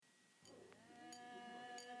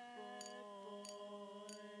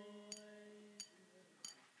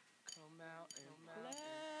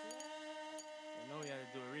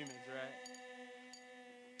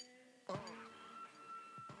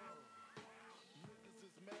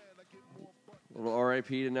little RIP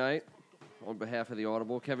tonight on behalf of the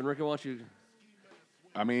Audible. Kevin Ricka, why don't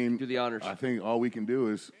you do the honors? I think all we can do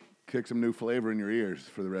is kick some new flavor in your ears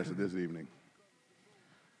for the rest of this evening.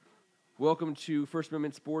 Welcome to First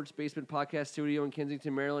Amendment Sports Basement Podcast Studio in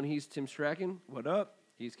Kensington, Maryland. He's Tim Strachan. What up?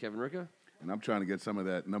 He's Kevin Ricka. And I'm trying to get some of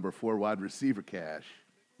that number 4 wide receiver cash.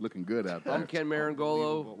 Looking good out there. I'm Ken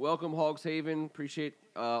Marangolo. Welcome, Hogs Haven. Appreciate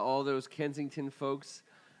all those Kensington folks,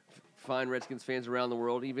 fine Redskins fans around the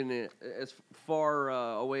world, even as far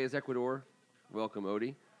away as Ecuador. Welcome,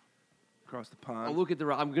 Odie. Across the pond. I'm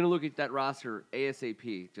going to look at that roster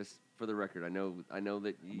ASAP, just for the record. I know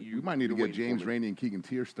that you might need to get James Rainey and Keegan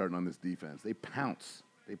Tier starting on this defense. They pounce.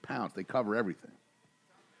 They cover everything.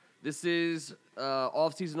 This is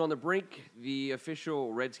Offseason On the Brink, the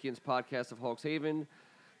official Redskins podcast of Hawks Haven.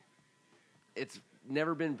 It's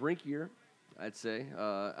never been brinkier, I'd say.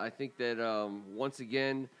 I think that once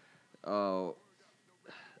again, I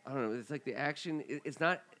don't know. It's like the action. It's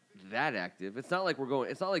not that active. It's not like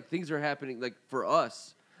it's not like things are happening like for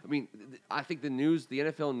us. I mean, I think the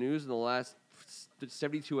NFL news in the last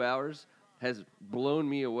 72 hours has blown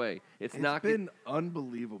me away. It's been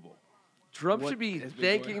unbelievable. Trump should be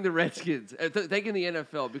thanking the Redskins, thanking the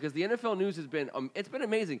NFL, because the NFL news has been it's been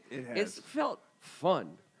amazing. It has. It's felt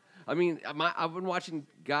fun. I mean, I've been watching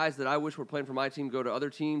guys that I wish were playing for my team go to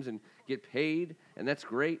other teams and get paid, and that's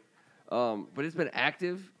great. But it's been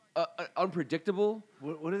active, unpredictable.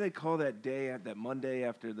 What do they call that day, that Monday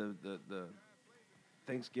after the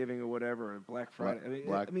Thanksgiving or whatever, or Black Friday?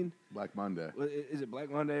 Black Monday. Is it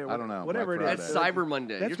Black Monday or I don't know. whatever Black it is? That's Cyber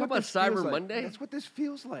Monday. You're talking about Cyber Monday? That's what this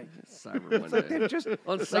feels like. Cyber Monday. It's like they've just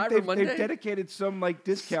on Cyber Monday. They've dedicated some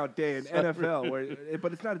discount day in NFL,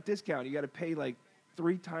 but it's not a discount. You got to pay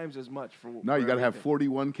 3 times as much for. No, you got to have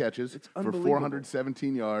 41 catches for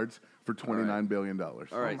 417 yards for $29 billion. All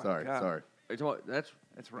right, sorry.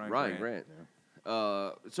 That's Ryan Grant.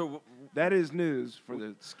 Yeah. So that is news for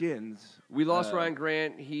the Skins. We lost Ryan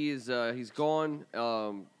Grant. He's gone.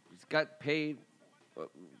 He's got paid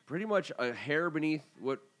pretty much a hair beneath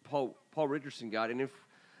what Paul Richardson got. And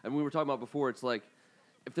we were talking about before, it's like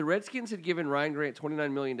if the Redskins had given Ryan Grant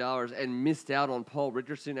 $29 million and missed out on Paul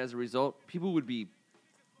Richardson as a result, people would be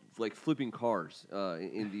like flipping cars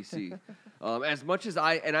in D.C. As much as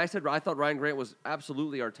I said I thought Ryan Grant was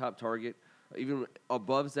absolutely our top target, even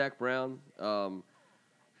above Zach Brown.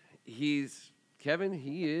 He is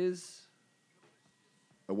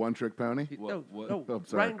a one-trick pony?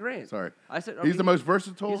 Ryan Grant. Sorry. He's the most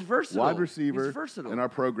versatile wide receiver He's versatile in our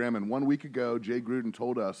program. And 1 week ago, Jay Gruden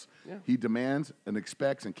told us he demands and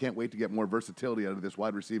expects and can't wait to get more versatility out of this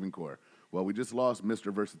wide receiving core. Well, we just lost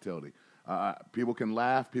Mr. Versatility. People can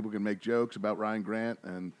laugh. People can make jokes about Ryan Grant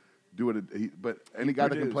and do it. But any guy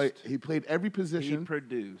that can play, he played every position. He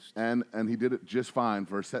produced. And he did it just fine,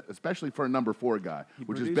 especially for a number 4 guy,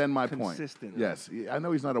 which has been my point. Yes. I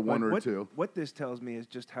know he's not a 1 or 2. What this tells me is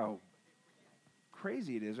just how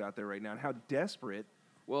crazy it is out there right now and how desperate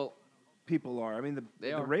people are. I mean,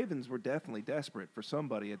 the Ravens were definitely desperate for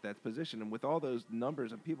somebody at that position. And with all those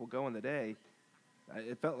numbers of people going today,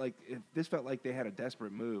 this felt like they had a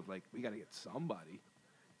desperate move. Like, we got to get somebody.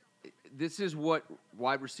 This is what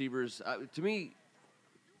wide receivers, to me,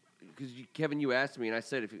 because Kevin, you asked me, and I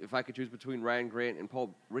said if I could choose between Ryan Grant and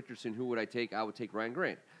Paul Richardson, who would I take? I would take Ryan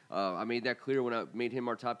Grant. I made that clear when I made him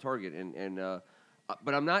our top target.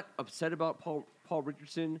 But I'm not upset about Paul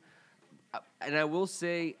Richardson. And I will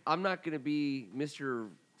say I'm not going to be Mr.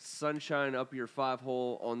 Sunshine up your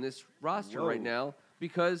 5-hole on this roster right now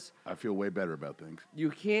because I feel way better about things. You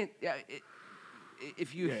can't.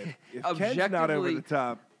 If Ken's not over the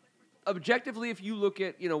top. Objectively, if you look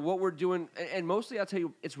at what we're doing, and mostly I'll tell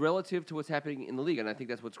you it's relative to what's happening in the league, and I think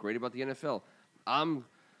that's what's great about the NFL. I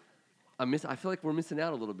feel like we're missing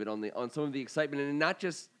out a little bit on some of the excitement, and not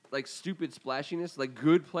just like stupid splashiness, like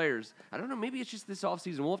good players. I don't know, maybe it's just this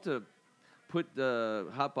offseason. We'll have to put the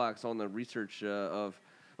hot box on the research of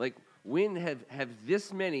like when have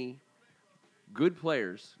this many good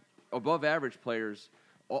players, above average players,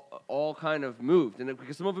 all kind of moved, and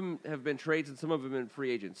because some of them have been trades and some of them have been free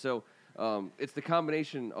agents. So it's the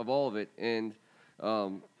combination of all of it, and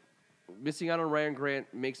missing out on Ryan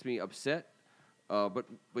Grant makes me upset. But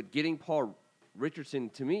getting Paul Richardson,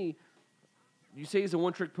 to me, you say he's a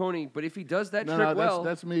one-trick pony, but if he does that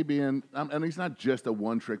that's me being, and he's not just a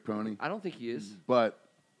one-trick pony. I don't think he is. But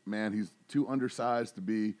man, he's too undersized to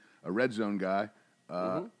be a red zone guy.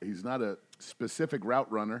 He's not a specific route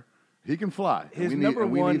runner. He can fly. His number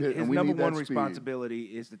one responsibility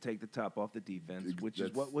is to take the top off the defense, which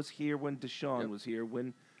is what was here when Deshaun was here,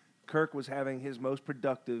 when Kirk was having his most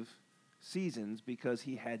productive seasons, because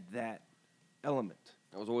he had that element.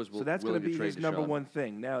 I was always so that's going to be his number one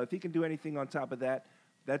thing. Now, if he can do anything on top of that,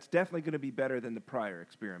 that's definitely going to be better than the prior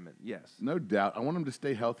experiment, yes. No doubt. I want him to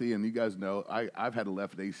stay healthy, and you guys know I've had a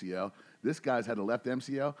left ACL. This guy's had a left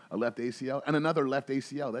MCL, a left ACL, and another left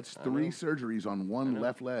ACL. That's 3 surgeries on one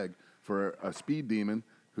left leg for a speed demon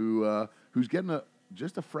who's getting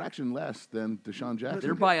just a fraction less than Deshaun Jackson.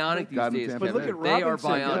 They're bionic these days. But look at Robinson. They are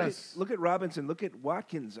bionic. Look at Robinson. Look at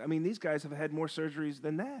Watkins. I mean, these guys have had more surgeries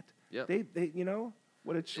than that. Yep. They you know,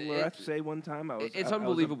 what did Schlereth say one time? It's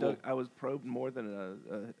unbelievable. I was probed more than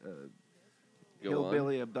a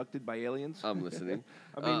hillbilly abducted by aliens. I'm listening.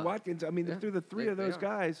 I mean, Watkins. I mean, through the 3 of those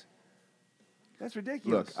guys, that's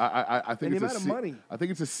ridiculous. Look, I think and it's the amount of money. I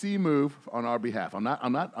think it's a C move on our behalf. I'm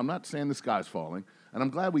not saying the sky's falling, and I'm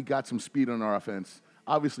glad we got some speed on our offense.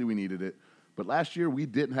 Obviously, we needed it. But last year, we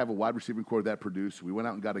didn't have a wide receiving core that produced. We went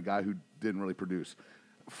out and got a guy who didn't really produce.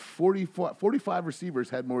 45 receivers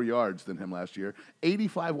had more yards than him last year.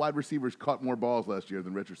 85 wide receivers caught more balls last year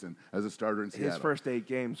than Richardson as a starter in Seattle. His first 8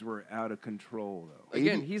 games were out of control, though.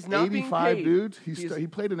 Again, he's not being paid. 85 dudes. He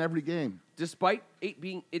played in every game. Despite it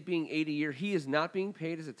being 80 a year, he is not being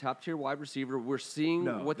paid as a top-tier wide receiver. We're seeing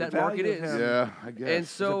what that market is. Yeah, I guess. And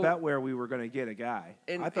so, it's about where we were going to get a guy.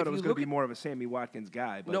 And I thought it was going to be more of a Sammy Watkins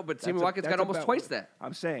guy. But no, but Sammy Watkins got almost twice that.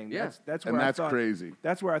 I'm saying. Yeah. That's where that's crazy.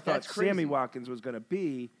 That's where I thought Sammy Watkins was going to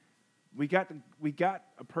be. We got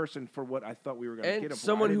a person for what I thought we were going to get him for. And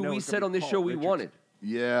someone who we said on this show we wanted.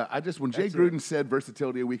 Yeah, when Jay Gruden said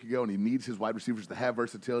versatility a week ago, and he needs his wide receivers to have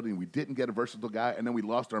versatility, and we didn't get a versatile guy, and then we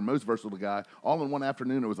lost our most versatile guy all in one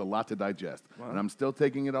afternoon, it was a lot to digest. Wow. And I'm still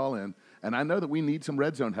taking it all in. And I know that we need some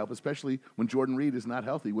red zone help, especially when Jordan Reed is not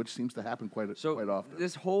healthy, which seems to happen quite often.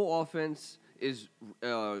 This whole offense is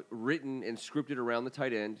written and scripted around the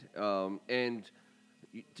tight end,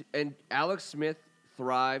 and Alex Smith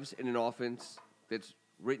thrives in an offense that's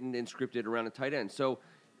written and scripted around a tight end. So,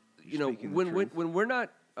 when we're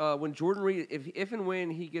not, when Jordan Reed, if and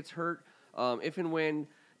when he gets hurt, if and when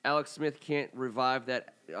Alex Smith can't revive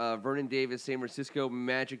that Vernon Davis, San Francisco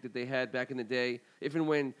magic that they had back in the day, if and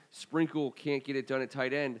when Sprinkle can't get it done at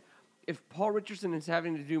tight end, if Paul Richardson is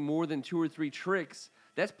having to do more than 2 or 3 tricks,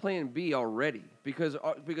 that's plan B already. Because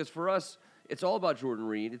for us, it's all about Jordan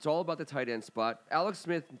Reed. It's all about the tight end spot. Alex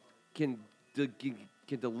Smith can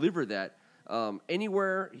deliver that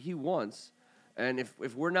anywhere he wants, and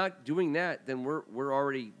if we're not doing that, then we're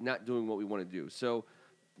already not doing what we want to do. So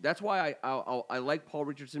that's why I like Paul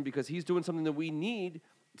Richardson, because he's doing something that we need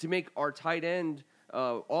to make our tight end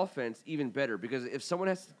offense even better. Because if someone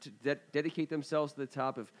has to dedicate themselves to the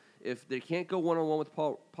top, if they can't go one-on-one with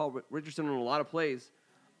Paul Richardson on a lot of plays,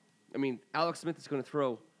 I mean, Alex Smith is going to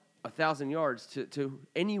throw 1,000 yards to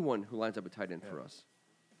anyone who lines up a tight end for us.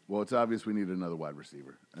 Well, it's obvious we need another wide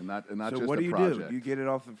receiver, and not so just what a do you project. do? You get it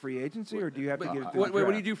off of free agency, or do you have to get it through what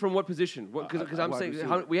do you do from what position? Because I'm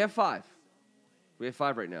saying we have 5. We have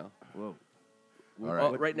 5 right now. Whoa. All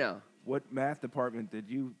right. Right now. What math department did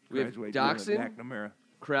you graduate Doxson, at McNamara?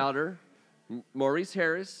 Crowder, Maurice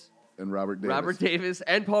Harris, and Robert Davis,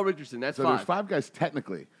 and Paul Richardson. That's 5. So there's 5 guys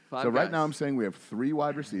technically. Five so right guys. now I'm saying we have 3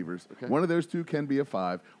 wide receivers. Okay. One of those 2 can be a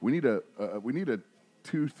 5. We need a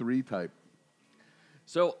 2-3 type.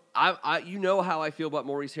 So you know how I feel about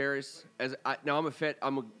Maurice Harris. Now I'm a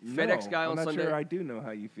FedEx guy on Sunday. I'm not sure I do know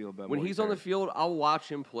how you feel about when Maurice he's on the Harris. field. I'll watch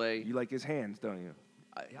him play. You like his hands, don't you?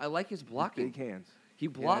 I like his blocking. Big hands. He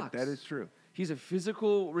blocks. Yeah, that is true. He's a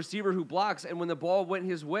physical receiver who blocks, and when the ball went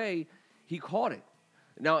his way, he caught it.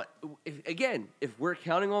 Now, if we're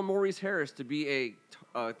counting on Maurice Harris to be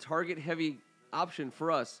a target-heavy option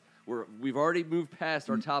for us, we've already moved past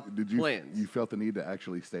our top plans. You felt the need to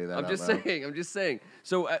actually say that? I'm just saying.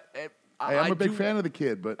 So I'm a big fan of the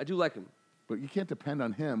kid, but I do like him. But you can't depend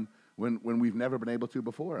on him when we've never been able to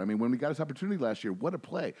before. I mean, when we got this opportunity last year, what a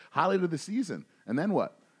play! Highlight of the season, and then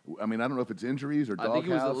what? I mean, I don't know if it's injuries or doghouse. I think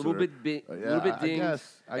he was a little bit dinged. I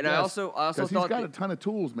guess. I also thought he's got a ton of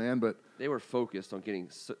tools, man. But they were focused on getting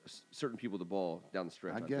certain people the ball down the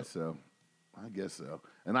stretch. I guess so.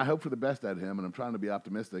 And I hope for the best at him, and I'm trying to be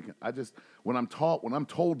optimistic. When I'm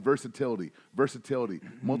told versatility,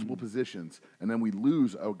 multiple positions, and then we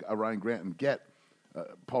lose a Ryan Grant and get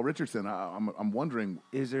Paul Richardson, I'm wondering,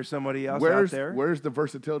 is there somebody else out there? Where's the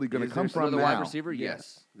versatility going to come from another now? Wide receiver?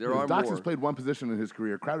 Yes. There are more. Doxson's played one position in his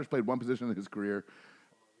career. Crowder's played one position in his career.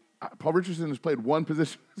 Paul Richardson has played one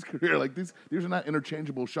position in his career. Like these are not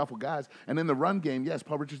interchangeable shuffle guys. And in the run game, yes,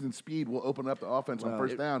 Paul Richardson's speed will open up the offense on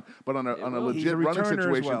first down. But on a legit running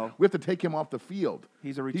situation, we have to take him off the field.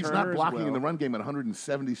 He's a returner. He's not blocking in the run game at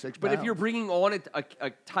 176 pounds. But if you're bringing on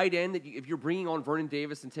a tight end, if you're bringing on Vernon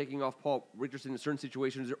Davis and taking off Paul Richardson in certain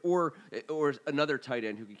situations, or another tight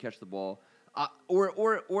end who can catch the ball,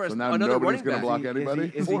 Or So now another nobody's running going to back. block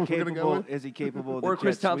anybody? Is he We're gonna go capable? with? Is he capable? Of Or the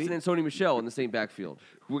Chris jet Thompson sweep? and Sony Michel in the same backfield.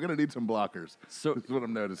 We're going to need some blockers. So that's what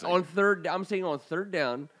I'm noticing. I'm saying on third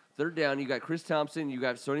down, you got Chris Thompson, you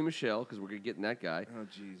got Sony Michel, because we're getting that guy. Oh,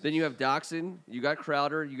 Jesus. Then you have Doxson, you got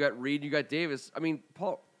Crowder, you got Reed, you got Davis. I mean,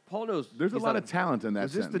 Paul knows. There's a lot of talent in that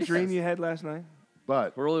Was this sentence. the dream you had last night?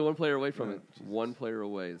 But We're only one player away from it. Jesus. One player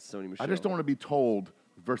away. It's Sony Michel. I just don't want to be told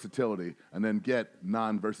versatility and then get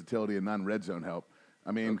non-versatility and non-red zone help.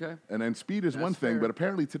 I mean, and then speed is one thing, but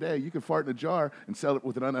apparently today you can fart in a jar and sell it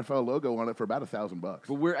with an NFL logo on it for about $1,000.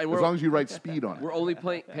 But as long as you write speed on it. We're only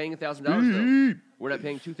paying $1,000 though. We're not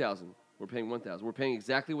paying $2,000. We're paying $1,000. We're paying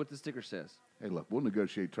exactly what the sticker says. Hey, look, we'll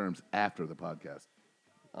negotiate terms after the podcast.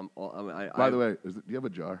 By the way, do you have a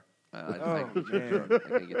jar? I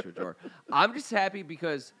can't get you a jar. I'm just happy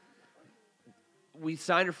because we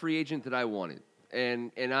signed a free agent that I wanted.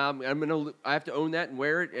 And I have to own that and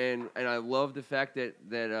wear it, and I love the fact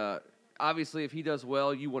that obviously if he does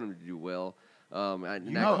well, you want him to do well.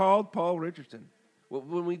 You called Paul Richardson. Well,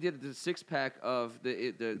 when we did the 6-pack of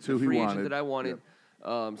the free agent that I wanted,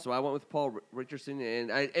 so I went with Paul Richardson,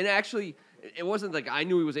 and actually it wasn't like I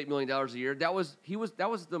knew he was $8 million a year. That was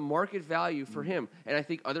the market value for him, and I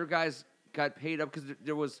think other guys got paid up because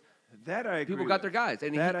there was. That I agree people got their guys,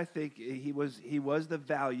 and I think he was the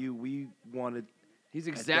value we wanted. He's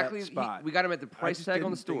exactly. We got him at the price tag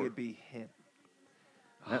on the store. It'd be him.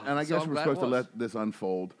 And I guess we're supposed to let this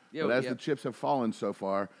unfold. But as the chips have fallen so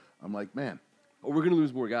far, I'm like, man. Oh, we're gonna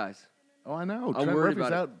lose more guys. Oh, I know. I'm Trent worried Murphy's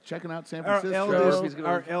about out checking out San Francisco.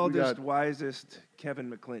 Our eldest, wisest Kevin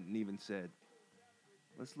McLinton even said,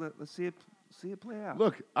 "Let's see it play out."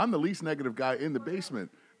 Look, I'm the least negative guy in the basement,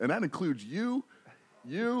 and that includes you.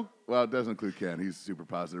 Well, it doesn't include Ken. He's super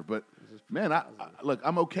positive. But, man, look,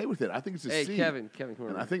 I'm okay with it. I think it's a C. Kevin, come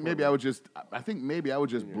and I think maybe I was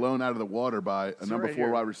just blown out of the water by a number 4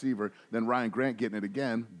 wide receiver. Then Ryan Grant getting it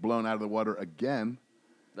again, blown out of the water again.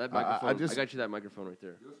 That microphone. I got you that microphone right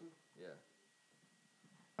there. Yeah.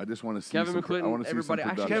 I just want to see Kevin McLinton, everybody.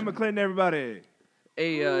 Kevin McLinton, everybody.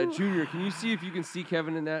 Hey, Junior, can you see if you can see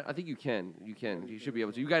Kevin in that? I think you can. You can. You should be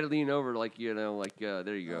able to. You got to lean over, there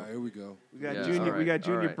you go. Here we go. We got Junior. We got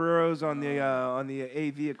Junior Burrows on the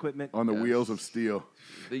AV equipment. On the wheels of steel.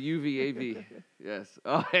 The UV AV. Yes.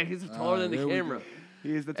 Oh, he's taller than the camera.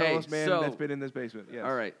 He is the tallest man that's been in this basement. Yes.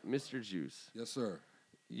 All right, Mr. Juice. Yes, sir.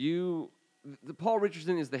 The Paul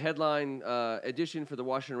Richardson is the headline addition for the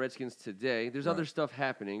Washington Redskins today. There's other stuff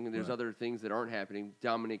happening, and there's other things that aren't happening.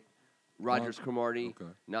 Dominic Rodgers-Cromartie,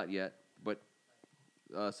 not yet, but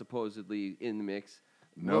supposedly in the mix.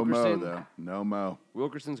 No Mo, though. No Mo.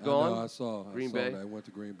 Wilkerson's gone. I saw Bay. I went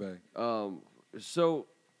to Green Bay. So,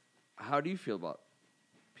 how do you feel about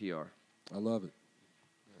PR? I love it.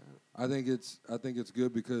 I think it's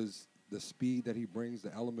good because the speed that he brings,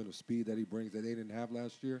 the element of speed that he brings that they didn't have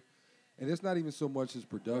last year, and it's not even so much his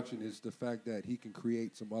production; it's the fact that he can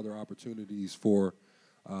create some other opportunities for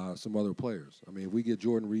some other players. I mean, if we get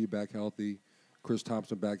Jordan Reed back healthy, Chris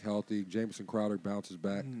Thompson back healthy, Jamison Crowder bounces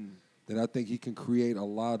back, then I think he can create a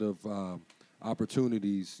lot of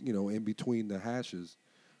opportunities, in between the hashes,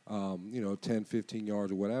 10, 15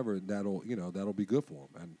 yards or whatever. That'll be good for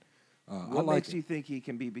him. And what makes you think he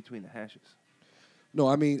can be between the hashes? No,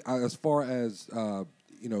 I mean, as far as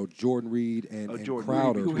Jordan Reed and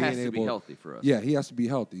Crowder, who has to be healthy for us. Yeah, he has to be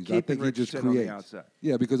healthy. I think he just creates.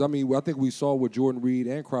 Yeah, because I think we saw what Jordan Reed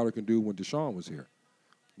and Crowder can do when Deshaun was here.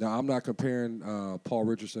 Now, I'm not comparing Paul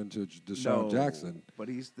Richardson to Deshaun Jackson, but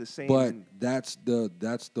he's the same. But that's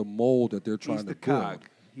the mold that they're trying to build. Cog.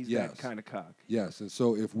 He's that kind of cog. Yes, and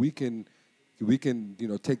so if we can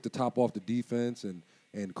take the top off the defense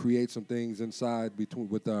and create some things inside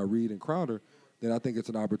with Reed and Crowder, then I think it's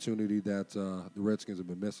an opportunity that the Redskins have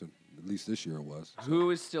been missing. At least this year it was. So who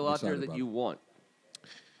is still out there that you want?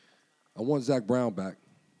 I want Zach Brown back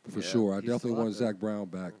for sure. I definitely want Zach Brown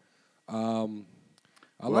back.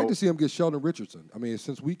 I'd like to see him get Sheldon Richardson. I mean,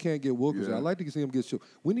 since we can't get Wilkerson, I'd like to see him get Sheldon.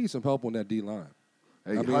 We need some help on that D-line.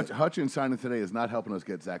 Hey, Hutchins signing today is not helping us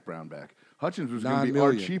get Zach Brown back. Hutchins was going to be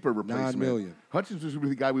our cheaper replacement. $9 million. Hutchins was going to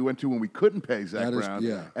be the guy we went to when we couldn't pay Zach Brown.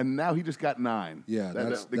 And now he just got $9 million. Yeah,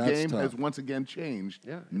 the game tough. has once again changed.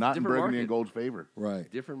 Yeah, not in Burgundy and Gold's favor. Right.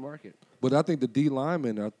 Different market. But I think the D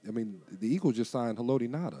linemen. The Eagles just signed Haloti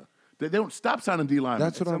Ngata. They don't stop signing D linemen.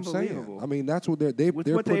 That's what I'm saying. I mean, that's what they're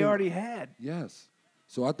they already had. Yes.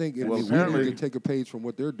 So I think if we can take a page from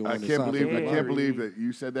what they're doing. I can't believe that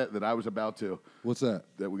you said that I was about to. What's that?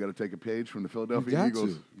 That we got to take a page from the Philadelphia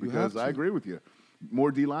Eagles because I agree with you.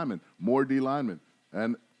 More D linemen,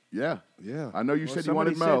 and I know you said you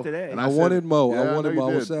wanted Mo. Today. And I wanted Mo. I wanted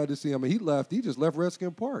Mo. I was sad to see him. He left. He just left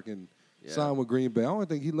Redskin Park, and signed with Green Bay. I don't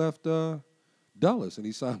think he left Dulles, and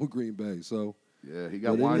he signed with Green Bay. So yeah, he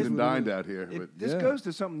got wined and dined out here. This goes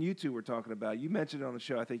to something you two were talking about. You mentioned it on the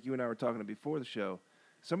show. I think you and I were talking before the show.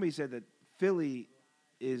 Somebody said that Philly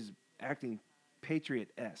is acting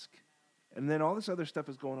Patriot-esque, and then all this other stuff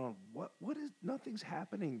is going on. What is? Nothing's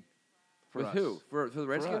happening. With us. who? For the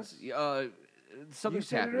Redskins? Something's you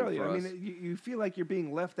said happening it earlier. for us. I mean, you feel like you're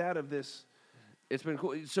being left out of this. It's been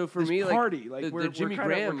cool. So for this me, party, like we're Jimmy kinda,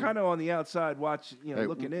 Graham, we're kind of on the outside,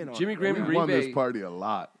 looking in. Jimmy on Graham it. and We Green won Bay. this party a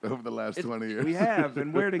lot over the last 20 years. We have,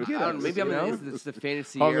 and where to get I don't know, us, maybe you know? it's the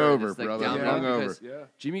fantasy Hung era. over, It's like brother. down Yeah. low Hung over. because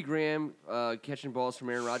Jimmy Graham catching balls from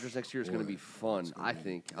Aaron Rodgers next year is going to be fun. I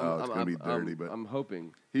think. It's going to be dirty, but I'm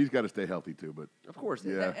hoping. He's got to stay healthy too. But Of course,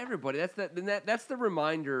 Yeah. everybody. That's the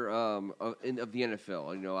reminder of the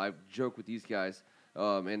NFL. You know, I joke with these guys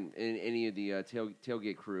and any of the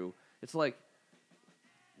tailgate crew. It's like,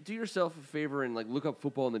 do yourself a favor and like look up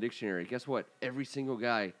football in the dictionary. Guess what? Every single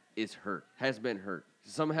guy is hurt, has been hurt,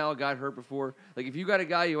 somehow got hurt before. Like if you got a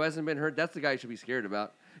guy who hasn't been hurt, that's the guy you should be scared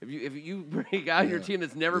about. If you bring a guy on your team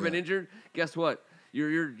that's never been injured, guess what?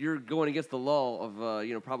 You're going against the law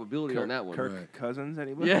of probability on that one. Kirk Cousins,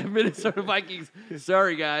 anybody? Yeah, Minnesota Vikings.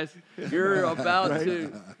 Sorry, guys. You're about to.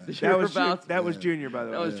 That was Junior, by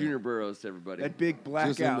the way. That was Junior Burrows to everybody. That big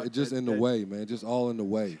blackout. just in the way, man. Just all in the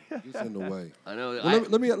way. Just in the way. I know. Well,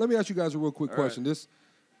 let me ask you guys a real quick question. Right.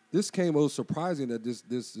 This came most surprising that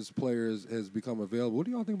this player has become available. What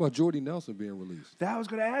do y'all think about Jordy Nelson being released? I was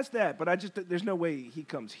going to ask that, but there's no way he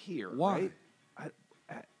comes here. Why? Right?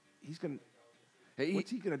 He's going to. Hey,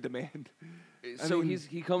 what's he going to demand? So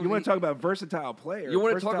he comes. You want to talk about versatile player? You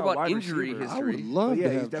want to talk about wide injury receiver. history? I would love to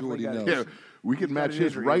he's have definitely Jordy got Nelson. yeah, we could match his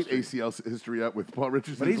injury right history. ACL history up with Paul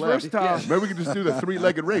Richardson's But he's left. versatile. Maybe we could just do the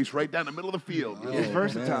three-legged race right down the middle of the field. He's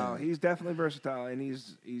versatile. man. He's definitely versatile, and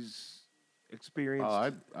he's experienced.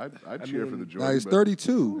 Oh, I'd cheer for the Jordy. Now he's but-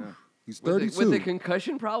 32. Yeah. He's 32. With a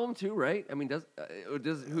concussion problem too, right? I mean, who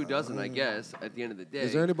doesn't? I guess at the end of the day.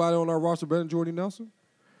 Is there anybody on our roster better than Jordy Nelson?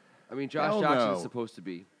 I mean, Josh Hell Jackson's no. supposed to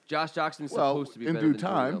be. Josh Jackson's Well, supposed to be in better due than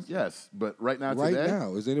Jordy time, Nelson. yes. But right now, Right today,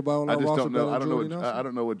 now, is anybody on I our just roster don't better know. than Jordy Nelson? I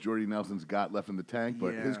don't know what Jordy Nelson's got left in the tank,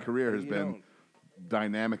 but his Yeah, career has you been don't-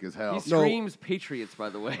 dynamic as hell. He screams Patriots, by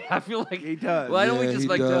the way. I feel like He does. Why don't we Yeah, just he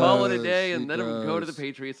like call it a does. day and He let him go to the does.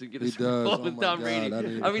 Patriots and get a He Super does. Bowl Oh with my Tom God, Brady? I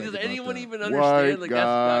didn't even I mean, think does about anyone that. even White understand like that's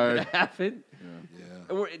not guy. going to happen? Yeah.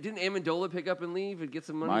 And didn't Amendola pick up and leave and get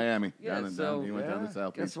some money? Miami. Yeah, down, so he went down to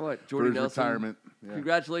South guess Beach what? for Jordy his Nelson. retirement. Yeah.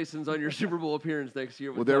 Congratulations on your Super Bowl appearance next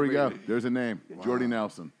year. With Well, there Tom we go. Brady. There's a name, Jordy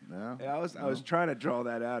Nelson. Yeah, Yeah, I was trying to draw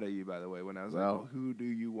that out of you, by the way, when I was Well, like, who do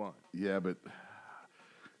you want? yeah, but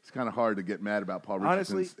it's kind of hard to get mad about Paul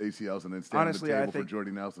Honestly- Richardson's ACLs and then stand at the honestly, I table for think-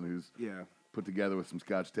 Jordy Nelson, who's Yeah, put together with some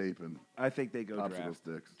Scotch tape and I think they go popsicle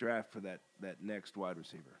sticks. draft for that next wide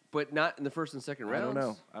receiver. But not in the first and second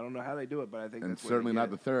rounds. I don't know how they do it, but I think And that's certainly where not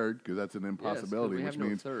the third, because that's an impossibility, we which have no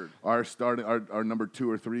means third. our starting, our number 2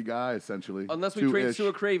 or 3 guy, essentially. Unless we trade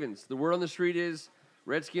Stuart Cravens. The word on the street is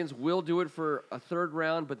Redskins will do it for a third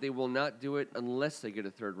round, but they will not do it unless they get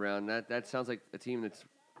a third round. That sounds like a team that's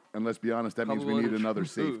And let's be honest, that means we Probably need another move.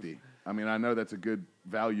 safety. I mean, I know that's a good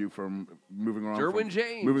value from moving on. Derwin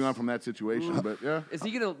James. Moving on from that situation, but yeah, is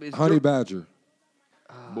he gonna Honey Badger.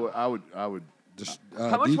 boy, I would.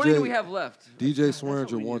 How much money do we have left? DJ That's what we Swearinger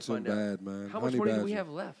need to wants him find out. bad, man. How Honey much money Badger. do we have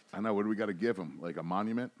left? I know. What do we got to give him? Like a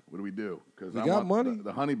monument? What do we do? Because We got money.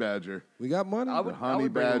 The honey badger We got money. I would- The honey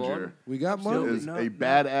bring him badger on. We got Absolutely. money. is No, a not-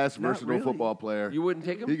 badass, not versatile really. football player. You wouldn't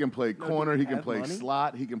take him? He can play corner. He can have play money?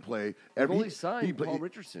 slot. He can play. We've Every, only signed he play- Paul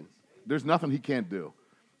Richardson. There's nothing he can't do.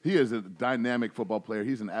 He is a dynamic football player.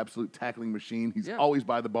 He's an absolute tackling machine. He's Yeah. always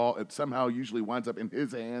by the ball. It somehow usually winds up in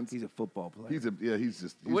his hands. He's a football player. He's the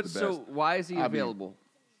best. So why is he I mean- available?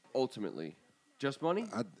 Ultimately, just money?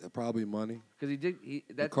 Probably money. Because he did. The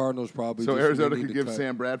That Cardinals probably. So just Arizona need could to give cut.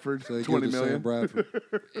 Sam Bradford So they $20 give to million. Sam Bradford.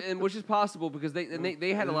 and which is possible because they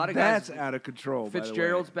had a lot of That's guys. out of control.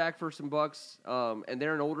 Fitzgerald's back for some bucks, and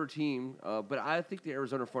they're an older team. But I think the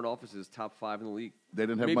Arizona front office is top 5 in the league. They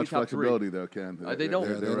didn't have Maybe much top 3. flexibilody though, Ken. They don't.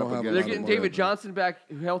 Yeah, they were don't up have a against They're lot getting of David money. Johnson back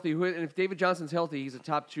healthy, and if David Johnson's healthy, he's a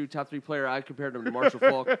top 2, top 3 player. I compared him to Marshall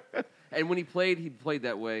Falk, and when he played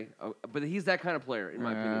that way. But he's that kind of player, in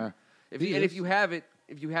my opinion.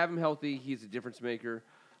 If you have him healthy, he's a difference maker.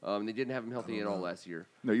 They didn't have him healthy at all last year.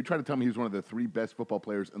 No, you're trying to tell me he's one of the 3 best football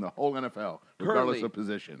players in the whole NFL, regardless of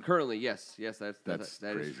position. Currently, yes, that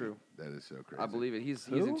crazy. is true. That is so crazy. I believe it. He's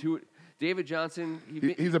intuitive. David Johnson.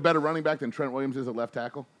 He's a better running back than Trent Williams is at left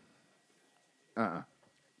tackle.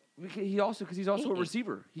 He's also a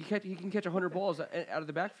receiver. He can catch 100 balls out of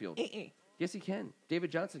the backfield. Yes, he can.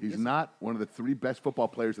 David Johnson. He's not one of the 3 best football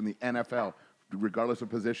players in the NFL. regardless of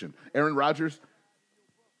position. Aaron Rodgers,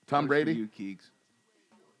 Tom Brady, you, Keeks.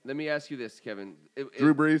 Let me ask you this, Kevin.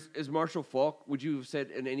 Drew Brees. Is Marshall Faulk, would you have said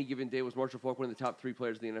in any given day, was Marshall Faulk one of the top 3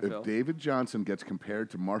 players in the NFL? If David Johnson gets compared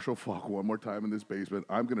to Marshall Faulk one more time in this basement,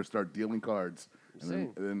 I'm going to start dealing cards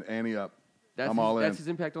and then ante up. I'm all in. That's his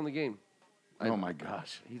impact on the game. Oh, my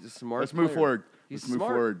gosh. He's a smart Let's move forward. He's Let's move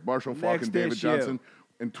smart. forward. Marshall Faulk Next and David issue. Johnson.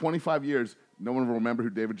 In 25 years, no one will remember who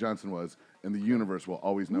David Johnson was, and the universe will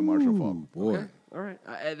always know Marshall Faulk. Boy. Okay. All right.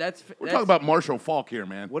 We're talking about Marshall Faulk here,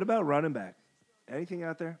 man. What about running back? Anything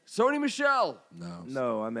out there? Sony Michel.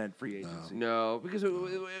 No, I meant free agency. No, because are you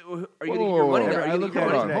going to get your money back? Are you going to get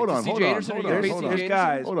your money Hold back? on. CJ Anderson, are you going to pay CJ Anderson?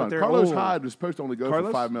 guys, Hold but on. they're Carlos old. Hyde was supposed to only go for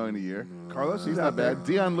Carlos? $5 million a year. Carlos, He's not bad.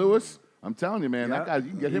 Deion Lewis, I'm telling you, man, that guy, you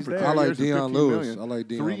can get him He's for there. 3 I like years and Deion $15 Lewis. million. I like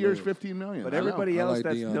Deion 3 years, Lewis. $15 million. But I know. everybody I else like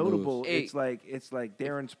that's Deion notable, Lewis. it's like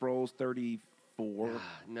Darren Sproles, 34.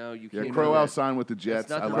 No, you Yeah, can't. Crowell signed with the Jets.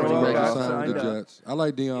 not I the like Crowell him. guy. Signed with the Signed up. Jets. I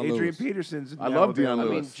like Deion Adrian Lewis. Peterson's. I now love Deion available. I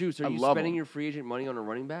mean, Lewis. Juice, are I you love spending him. your free agent money on a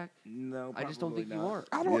running back? No, I just don't think probably you not.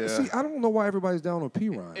 are. I don't Yeah. see. I don't know why everybody's down on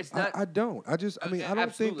Perine. It's not- I don't. I just. I mean, I don't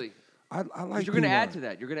absolutely. think. I like. You're going to Perine. add to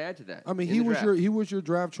that. You're going to add to that. I mean, in he the was draft. your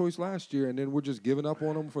draft choice last year, and then we're just giving up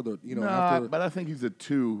on him for the Nah, after. but I think he's a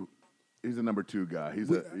 2. He's a number 2 guy. He's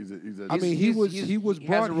a. I mean, he he was has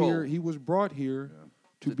brought a role. here. He was brought here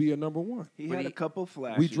to be a number 1. He But had he- a couple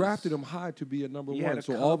flashes. We drafted him high to be a number He had 1. a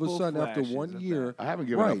So all of a couple sudden, after flashes 1 of year, that. I haven't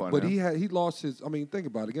given right? up on But him. he lost his. I mean, think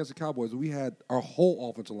about it. Against the Cowboys, we had our whole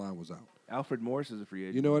offensive line was out. Alfred Morris is a free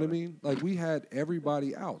agent. You know what I by the way. mean? Like we had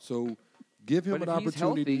everybody out. So give him But an if he's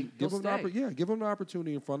opportunity. healthy, he'll stay. Give him an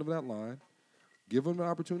opportunity in front of that line. Give him an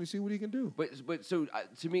opportunity to see what he can do. But so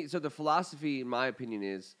to me, so the philosophy, in my opinion,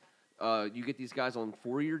 is you get these guys on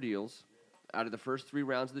 4-year deals out of the first 3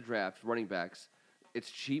 rounds of the draft, running backs. It's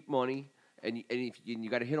cheap money, and you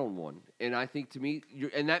got to hit on one. And I think to me,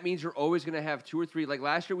 and that means you're always going to have 2 or 3. Like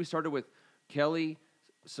last year, we started with Kelly,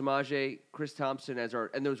 Samaje, Chris Thompson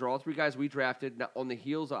and those are all 3 guys we drafted. Now, on the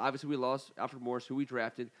heels, obviously we lost Alfred Morris, who we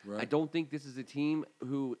drafted. Right. I don't think this is a team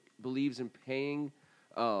who believes in paying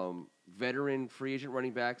veteran free agent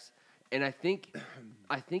running backs. And I think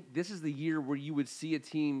this is the year where you would see a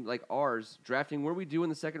team like ours drafting where we do in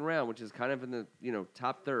the second round, which is kind of in the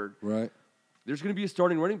top third. Right. There's going to be a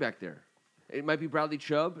starting running back there. It might be Bradley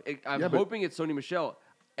Chubb. I'm hoping it's Sony Michel.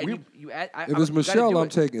 And you add. If it's Michelle, I'm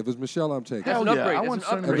taking. If it's Michelle, I'm taking. That's Hell an yeah, upgrade. I That's want an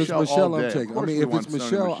Sonny upgrade. If it's Michel Michelle, all I'm day. taking. Of I course mean, we if want it's Sonny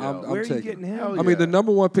Michelle, Michel. I'm Where are you taking. getting him? Hell I mean, yeah. the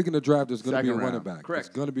number 1 pick in the draft is going to Second be a round. running back. Correct.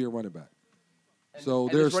 It's going to be a running back. So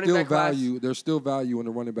and there's this running still back class- value. There's still value in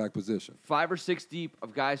the running back position. 5 or 6 deep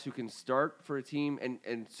of guys who can start for a team.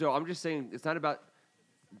 And so I'm just saying it's not about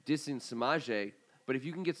dissing Samaje, but if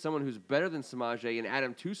you can get someone who's better than Samaje and add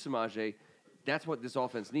him to Samaje, that's what this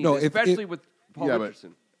offense needs, No, especially with Paul Yeah,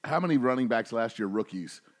 Richardson. but how many running backs last year,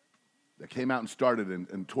 rookies, that came out and started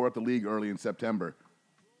and tore up the league early in September,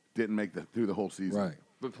 didn't make through the whole season? Right.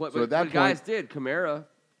 But So at that guys point- did. Kamara,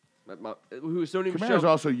 who is Sony Kamara's Michel.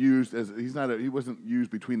 also used as he wasn't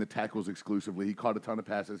used between the tackles exclusively. He caught a ton of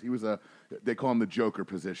passes. He was they call him the Joker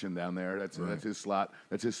position down there. That's his slot.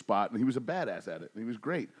 That's his spot, and he was a badass at it. He was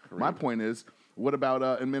great. My point is, what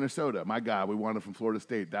about in Minnesota? My guy, we wanted from Florida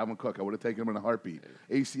State, Dalvin Cook. I would have taken him in a heartbeat.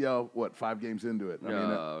 ACL, 5 games into it?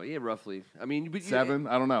 Yeah, roughly. I mean, but 7?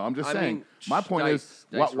 I don't know. I'm just saying. My point is,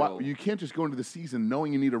 dice roll. you can't just go into the season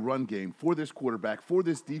knowing you need a run game for this quarterback, for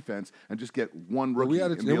this defense, and just get one rookie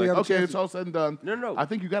had a- and then be we like, have a okay, chance it's all said and done. No. I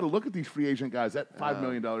think you got to look at these free agent guys at $5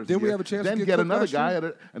 million a Didn't we year. have a chance to then get get Cook another last guy year? at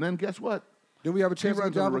it, and then guess what? Didn't we have a chance to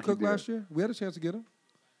runs get on a Dalvin rookie Cook deal. last year? We had a chance to get him.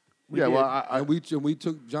 Yeah, did. well, And we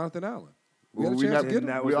took Jonathan Allen. We had a we chance never- to get him.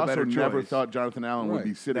 that we was the also better never choice. thought Jonathan Allen would Right.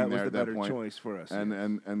 be sitting That was there the at that better point. choice for us.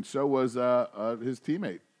 And so was his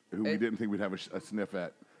teammate, who we didn't think we'd have a sniff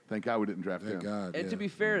at. Thank God we didn't draft him. Thank God. And yeah. to be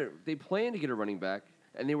fair, they planned to get a running back,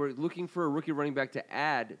 and they were looking for a rookie running back to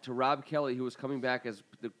add to Rob Kelly, who was coming back as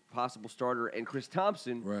the possible starter, and Chris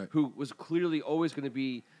Thompson, Right. who was clearly always going to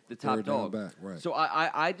be the top Third down dog. back, right. So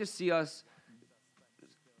I just see us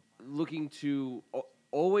looking to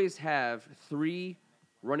always have 3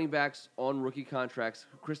 running backs on rookie contracts.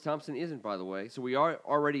 Chris Thompson isn't, by the way. So we are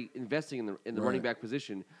already investing in the running Right. back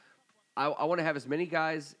position. I want to have as many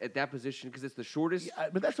guys at that position because it's the shortest. Yeah,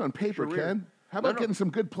 but that's on paper, Career. Ken. How No, about no. getting some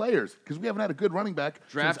good players? Because we haven't had a good running back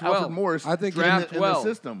Draft since Alfred well. Morris I think in Draft the well.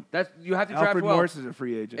 system. You have to draft Alfred well. Morris is a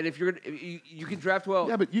free agent. And if you're gonna, you can draft well.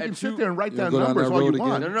 Yeah, but you at can sit 2 there and write You'll down go down numbers that all you road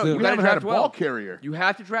want. again. No, You you we gotta haven't had a draft ball well. carrier. You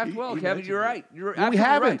have to draft He- well, he Kevin. mentioned You're it. right. You're We absolutely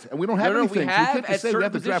haven't, right. and we don't have No, anything. we So have you can't at just say we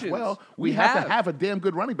have to certain draft positions. well. We We have have. to have a damn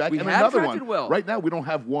good running back We and have another drafted one. well. Right now, we don't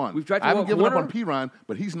have one. We've drafted I haven't well given up on corner. Perine,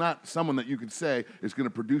 but he's not someone that you could say is going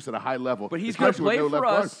to produce at a high level. But he's gonna especially with play no for left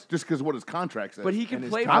guard, us. just because of what his contract says. But he can And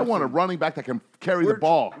his play I for want a running back that can carry the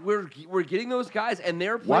ball. We're getting those guys, and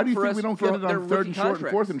they're playing Why do you for think us we don't for get it their on third rookie and short and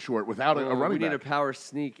contracts. fourth and short without a running back? We need a power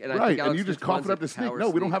sneak, and I Right, think and Alex you just Smith cough runs it up a to sneak. power No,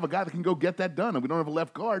 we don't sneak. have a guy that can go get that done, and we don't have a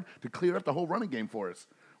left guard to clear up the whole running game for us.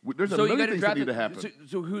 There's a So you million got to things that draft need to happen.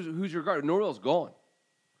 So who's your guard? Norwell's gone.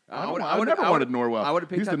 I never wanted Norwell. I would have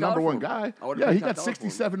paid He's the number one guy. Yeah, he got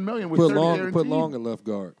 $67 million with $30 guaranteed. Put Long at left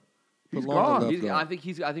guard. He's gone. I think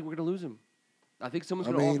we're going to lose him. I think someone's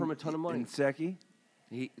going to offer him a ton of money. Inseki?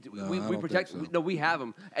 We protect. No, we have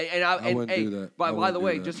him. I wouldn't do that. By the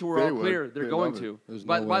way, just so we're all clear, they're going to.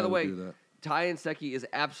 By the way, Ty Inseki is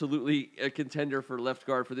absolutely a contender for left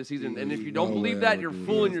guard for this season. And if you don't believe that, you're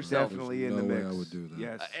fooling yourself. Definitely in the mix. I would do that.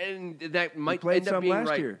 Yes. And that might end up being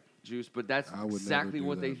right, year. Juice, but that's exactly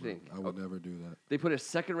what they think. I would never do that. They put a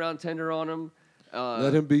second-round tender on him.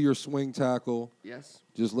 Let him be your swing tackle. Yes.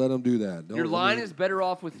 Just let him do that. Your line is better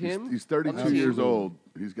off with him. He's 32 years old.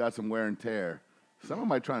 He's got some wear and tear. Someone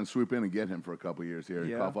might try and swoop in and get him for a couple years here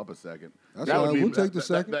and cough up a second. We'll take the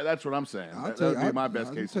second. That's what I'm saying. That would be my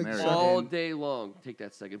best case scenario. All day long, take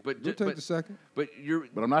that second. We'll take the second. But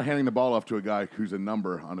I'm not handing the ball off to a guy who's a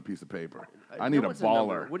number on a piece of paper. I need a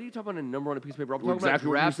baller. What are you talking about, a number on a piece of paper? I'm talking about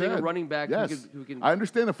drafting a running back who can. I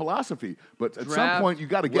understand the philosophy, but at some point you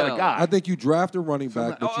got to get a guy. I think you draft a running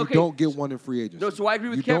back, but you don't get one in free agency. No, so I agree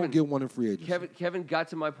with Kevin. You don't get one in free agency. Kevin got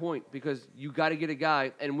to my point because you got to get a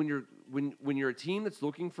guy, and when you're a team that's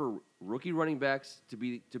looking for rookie running backs to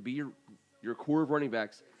be your core of running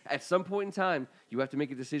backs, at some point in time you have to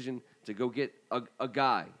make a decision to go get a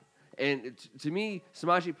guy. And to me,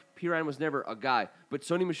 Samaje Perine was never a guy, but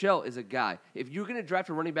Sony Michel is a guy. If you're going to draft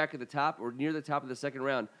a running back at the top or near the top of the second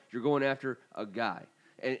round, you're going after a guy.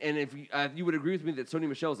 And if you would agree with me that Sony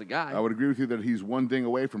Michel is a guy. I would agree with you that he's one ding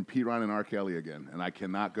away from Perine and R. Kelly again, and I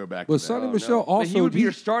cannot go back to that. But Sony Michel also... But he would be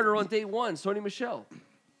your starter on day one, Sony Michel.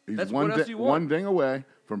 He's one ding away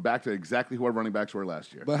from back to exactly who our running backs were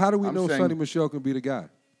last year. But how do we know Sony Michel can be the guy?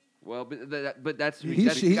 Well, but that's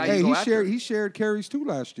he shared carries too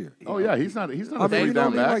last year. Oh yeah, he's not a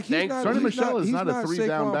 3-down back. Sony Michel is not a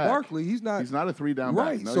 3-down back. Barkley, he's not a 3-down back.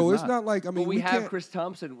 Right. No, so it's not like we have Chris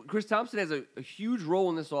Thompson. Chris Thompson has a huge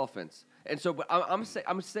role in this offense, and so. But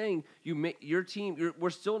I'm saying your team.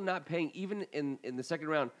 We're still not paying even in the second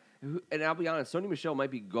round. And I'll be honest, Sony Michel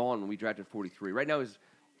might be gone when we drafted 43. Right now is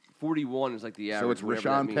 41 is like the average. So it's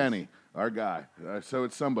Rashawn Penny, our guy. So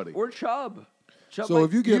it's somebody or Chubb. So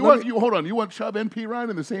if you get hold on, you want Chubb and Perine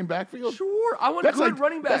in the same backfield? Sure, I want a good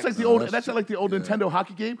running back. That's like the old. That's like the old Nintendo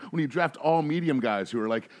hockey game when you draft all medium guys who are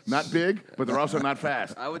like not big, but they're also not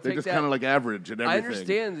fast. I would They're take just that. kind of like average and everything. I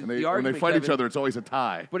understand and the argument. When they fight Kevin, each other, it's always a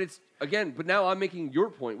tie. But but now I'm making your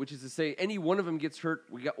point, which is to say any one of them gets hurt,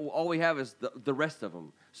 all we have is the rest of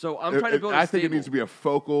them. So I'm trying to build. I think it needs to be a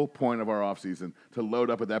focal point of our offseason to load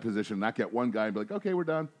up at that position, not get one guy and be like, okay, we're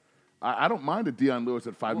done. I don't mind a Deion Lewis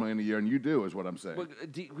at $5 million a year, and you do, is what I'm saying.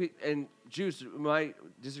 And Juice, am I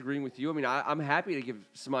disagreeing with you? I mean, I'm happy to give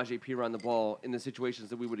Samaje Perine the ball in the situations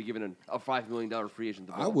that we would have given a $5 million free agent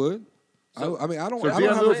the ball. I would. So, I don't. So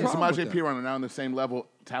Deion Lewis and Samaje Perine are now on the same level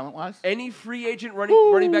talent-wise? Any free agent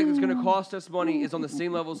running back that's going to cost us money is on the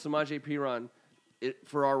same level as Samaje Perine.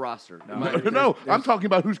 For our roster. No, I'm talking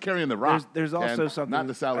about who's carrying the rock. There's also something. Not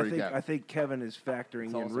the salary cap. I think Kevin is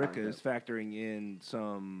factoring in, Ricka is factoring in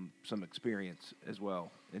some experience as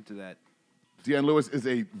well into that. Deion Lewis is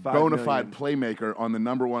a bona fide playmaker on the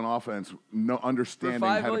number one offense, understanding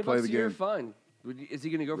how to play the game. Fine. Is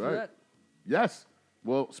he going to go for that? Yes.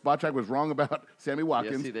 Well, Spot Track was wrong about Sammy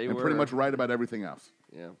Watkins and pretty much right about everything else.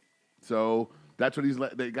 Yeah. So that's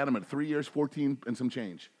what they got him at 3 years, 14 and some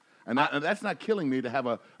change. And that's not killing me to have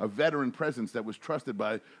a veteran presence that was trusted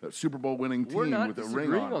by a Super Bowl winning team with a ring on. We're not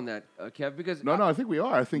disagreeing on that, Kev, because... No, I think we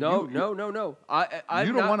are. I think No. you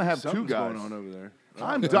don't want to have two guys. Going on over there.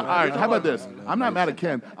 I'm done. All right, how about this? I'm not mad at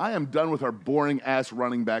Ken. I am done with our boring-ass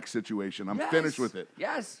running back situation. I'm finished with it.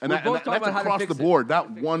 Yes. And that's across the board.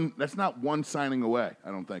 That's not one signing away,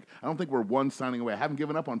 I don't think. I don't think we're one signing away. I haven't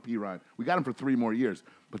given up on Perine. We got him for 3 more years.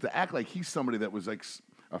 But to act like he's somebody that was like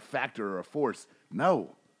a factor or a force,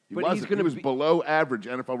 no. He was below average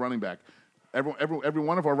NFL running back. Every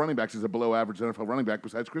one of our running backs is a below average NFL running back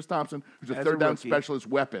besides Chris Thompson, who's a third down specialist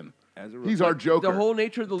weapon. He's our joker. The whole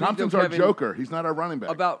nature of the league, Thompson's our joker. He's not our running back.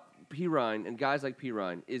 About Perine and guys like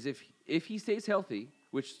Perine is if he stays healthy,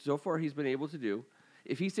 which so far he's been able to do,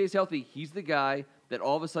 if he stays healthy, he's the guy that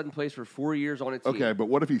all of a sudden plays for 4 years on a team. Okay, but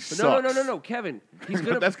what if he sucks? No, Kevin. He's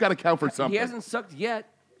gonna. That's got to count for something. He hasn't sucked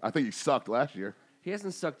yet. I think he sucked last year. He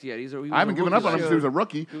hasn't sucked yet. I haven't given up on him since he was a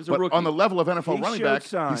rookie. But on the level of NFL running back,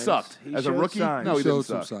 he sucked. As a rookie, no, he didn't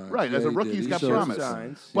suck. Right, as a rookie, he's got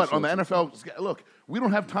promise. But on the NFL, look, we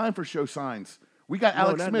don't have time for show signs. We got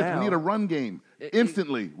Alex not Smith. now. We need a run game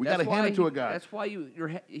instantly. We got to hand it to a guy. That's why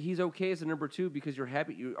he's okay as a number 2 because you're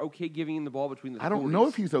okay giving him the ball between the. I don't know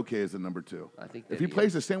if he's okay as a number 2. I think if he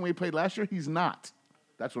plays the same way he played last year, he's not.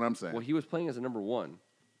 That's what I'm saying. Well, he was playing as a number 1.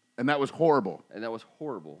 And that was horrible. And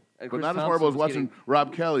But not as horrible as watching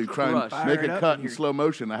Rob Kelly try and make a cut in slow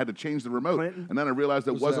motion. I had to change the remote. Clinton? And then I realized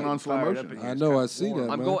it wasn't on slow motion. I know, I see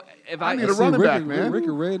that, man. I need a running back, man. Ricky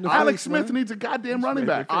red in the Alex face, Smith man. needs a goddamn running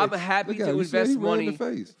back. I'm happy to invest money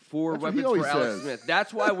for That's what he weapons always for Alex says. Smith.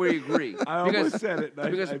 That's why we agree. I almost said it,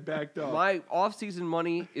 and because I backed off. My offseason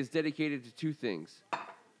money is dedicated to 2 things: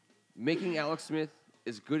 making Alex Smith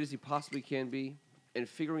as good as he possibly can be, and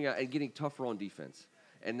figuring out and getting tougher on defense.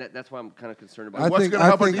 And that's why I'm kind of concerned about it. What's going to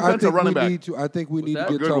help our defense? A running back. I think we need to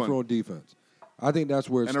get tougher on defense. I think that's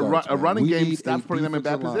where it starts. And a running game stops putting them in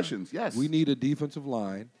bad positions. Yes. We need a defensive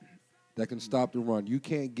line that can stop the run. You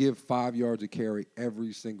can't give 5 yards a carry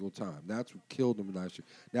every single time. That's what killed them last year.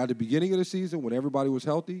 Now, at the beginning of the season, when everybody was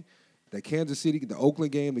healthy, the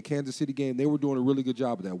Oakland game, the Kansas City game, they were doing a really good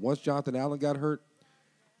job of that. Once Jonathan Allen got hurt,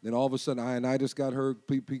 then all of a sudden Ioannidis got hurt.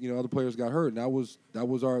 Other players got hurt, and that was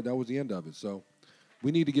the end of it. So.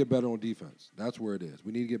 We need to get better on defense. That's where it is.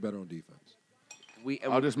 We need to get better on defense.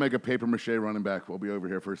 I'll just make a papier-mâché running back. We'll be over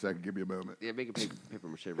here for a second. Give me a moment. Yeah, make a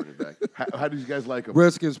papier-mâché running back. How did you guys like him?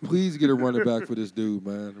 Redskins, please get a running back for this dude,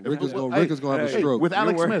 man. Rick is going to have a stroke. With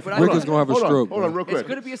Alex Smith. Rick is going to have a stroke. Hold on real quick. It's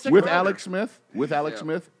going to be a second With rounder. Alex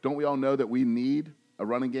Smith, don't we all know that we need a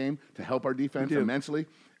running game to help our defense immensely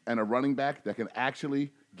and a running back that can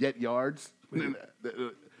actually get yards?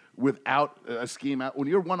 Without a scheme out. When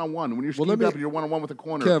you're one-on-one, when you're schemed up and you're one-on-one with a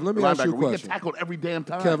corner, Kev, let me ask you a we question. get tackled every damn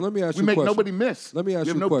time. Kev, let me ask you a question. We make nobody miss. Let me ask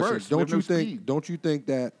you a question. Don't you think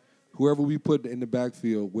that whoever we put in the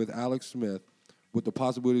backfield with Alex Smith, with the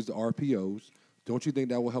possibilities of RPOs, don't you think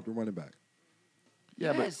that will help the running back?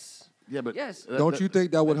 Yeah, yes. Yes. Don't you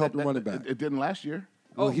think that would help the running back? It didn't last year.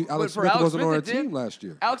 Well, Alex Smith wasn't on our team last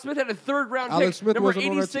year. Alex Smith had a 3rd-round Alex pick. Smith Number wasn't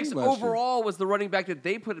on our 86 team last overall was the running back that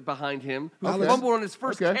they put behind him, who fumbled on his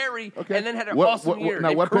first carry and then had an awesome year.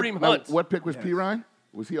 Kareem Hunt. What pick was Perine?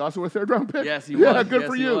 Was he also a 3rd-round pick? Yes, he was. Yeah, good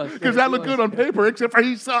for you. Because that looked good on paper, except for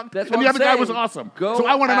he sucked. That's and the other guy was awesome. So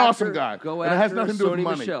I want an awesome guy. Go and it has nothing to do with Sony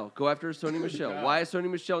money. Michel. Go after Sony Michel. Why is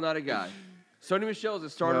Sony Michel not a guy? Sony Michel is a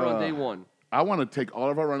starter on day 1. I want to take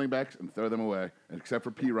all of our running backs and throw them away, except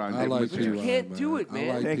for Perine. I like Perine. You can't do it,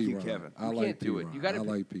 man. Thank you, Kevin. I can't do it. You got to. I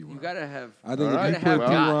like Perine. You got to have. I think if you put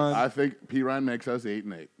Perine, I think Perine makes us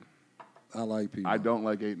 8-8. I like Perine. I don't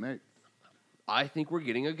like 8-8. I think we're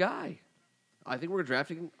getting a guy. I think we're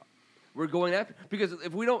drafting. We're going after because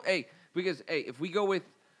if we don't, if we go with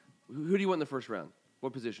who do you want in the first round?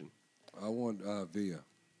 What position? I want Villa.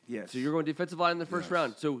 Yes. So you're going defensive line in the first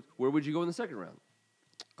round. So where would you go in the second round?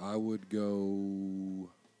 I would go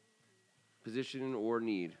position or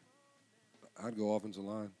need. I'd go offensive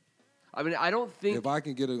line. I mean, I don't think if I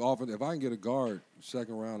can get a guard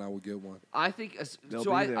second round, I would get one. I think so. You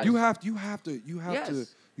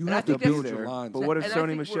have to build your lines. But what if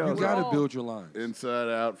Sony Michel? You got to build your lines inside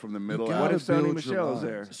out from the middle. What if Sony Michel is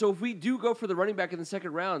there? So if we do go for the running back in the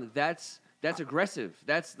second round, that's aggressive.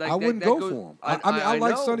 That's like I wouldn't go for him. I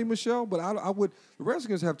like know. Sony Michel, but I would. The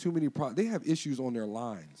Redskins have too many problems. They have issues on their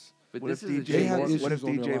lines. But What this if is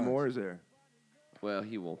DJ Moore is there? Well,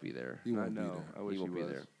 he won't be there. He won't be there. I wish he won't he be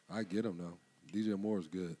was. there. I get him though. DJ Moore is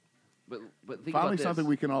good. But think Finally, about this. something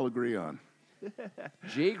we can all agree on.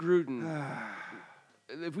 Jay Gruden.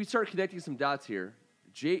 If we start connecting some dots here,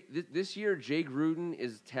 this year Jay Gruden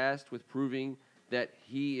is tasked with proving that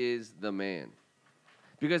he is the man.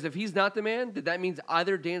 Because if he's not the man, that means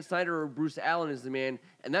either Dan Snyder or Bruce Allen is the man,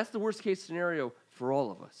 and that's the worst case scenario for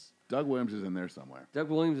all of us. Doug Williams is in there somewhere.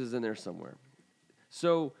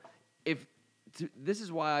 So this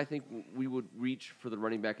is why I think we would reach for the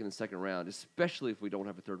running back in the second round, especially if we don't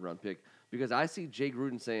have a 3rd-round pick. Because I see Jay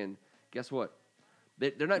Gruden saying, guess what?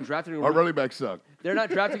 They're not drafting Our running backs suck. They're not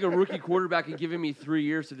drafting a rookie quarterback and giving me 3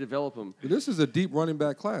 years to develop him. But this is a deep running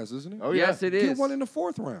back class, isn't it? Oh, yeah. Yes, it is. Get one in the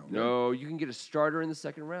 4th round. No, you can get a starter in the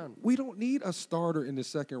second round. We don't need a starter in the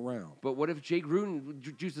second round. But what if Jay Gruden,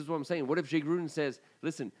 Juice, this is what I'm saying. What if Jay Gruden says,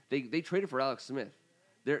 listen, they traded for Alex Smith.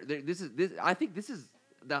 I think this is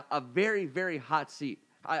a very, very hot seat.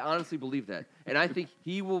 I honestly believe that. And I think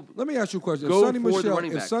he will. Let me ask you a question. If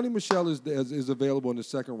Sony Michel is available in the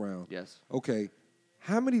second round, yes. Okay.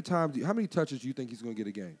 How many touches do you think he's going to get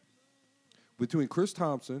a game? Between Chris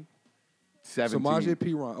Thompson, 17. Samaje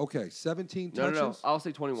Perine. Okay, 17 touches? No. I'll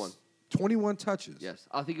say 21. 21 touches? Yes.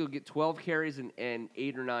 I think he'll get 12 carries and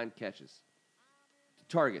 8 or 9 catches.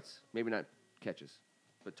 Targets, maybe not catches.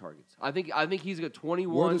 but targets. I think he's got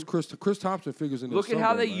 21. Where does Chris Thompson figures in there? Look at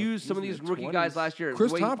how they man. used some of these rookie guys last year.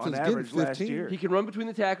 Chris Thompson's getting 15. He can run between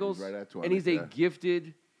the tackles, He's right at 20, and he's a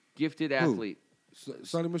gifted athlete.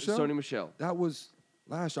 Sonny Michel? Sonny Michel. That was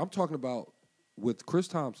last year. I'm talking about with Chris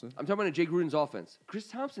Thompson. I'm talking about Jay Gruden's offense. Chris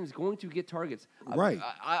Thompson is going to get targets. Right.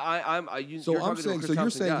 I'm saying. So you're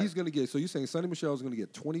saying he's going to get. So you're saying Sonny Michel is going to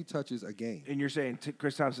get 20 touches a game. And you're saying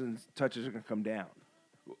Chris Thompson's touches are going to come down.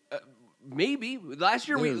 Maybe last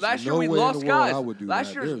year we way lost in the world guys. I would do Last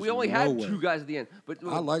that. year There's we only no had way. 2 guys at the end. But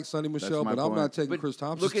I like Sonny Michel, my but I'm point. not taking Chris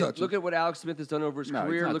Thompson's touches. Look at what Alex Smith has done over his No, he's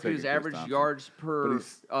career. not Look at his taking Chris average Thompson. yards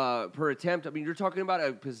per attempt. I mean, you're talking about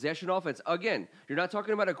a possession offense. Again, you're not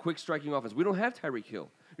talking about a quick striking offense. We don't have Tyreek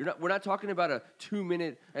Hill. We're not talking about a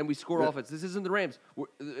 2-minute and we score offense. This isn't the Rams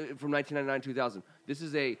from 1999-2000. This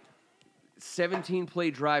is a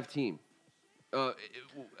 17-play drive team.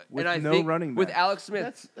 With and I no think running with backs. Alex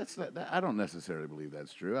Smith, I don't necessarily believe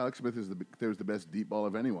that's true. Alex Smith throws the best deep ball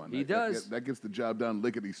of anyone. He does. That gets the job done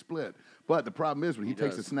lickety split. But the problem is when he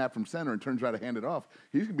takes a snap from center and turns around to hand it off,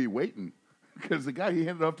 he's gonna be waiting. Because the guy he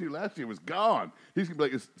handed off to last year was gone. He's going to be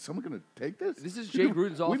like, is someone going to take this? This is Jay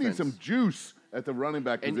Gruden's offense. We need some juice at the running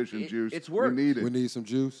back position, juice. It's worked. We need it. We need some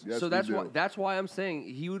juice. Yes, so that's why I'm saying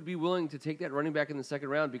he would be willing to take that running back in the second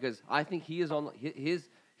round because I think he is on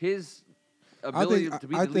his ability to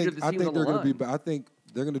be the leader of the team on the line. I think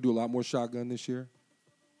they're going to do a lot more shotgun this year.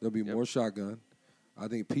 There'll be more shotgun. I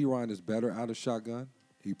think Perine is better out of shotgun.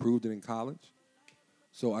 He proved it in college.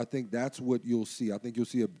 So I think that's what you'll see. I think you'll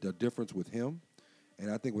see a difference with him.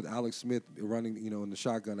 And I think with Alex Smith running, in the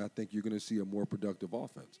shotgun, I think you're going to see a more productive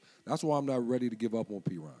offense. That's why I'm not ready to give up on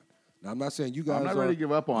Perine. Now, I'm not saying you guys I'm not ready to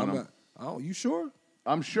give up on him. You sure?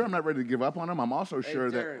 I'm sure I'm not ready to give up on him. I'm also sure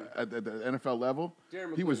Darren, that at the NFL level,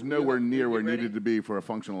 Darren he was McLinton, nowhere near where he ready? needed to be for a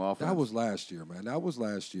functional offense. That was last year, man. That was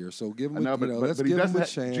last year. So give him, let's give him a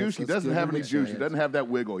chance. Juice. He doesn't have any juice. He doesn't have that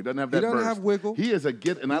wiggle. He doesn't have that burst. He doesn't have wiggle. He is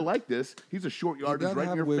and I like this. He's a short yardage right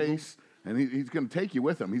in your face. And he's going to take you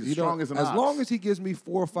with him. He's as strong as an ox. As long as he gives me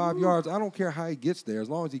 4 or 5 yards, I don't care how he gets there. As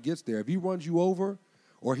long as he gets there. If he runs you over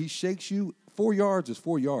or he shakes you, 4 yards is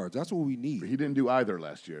 4 yards. That's what we need. He didn't do either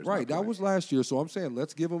last year. Right. That was last year. So I'm saying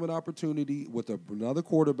let's give him an opportunity with another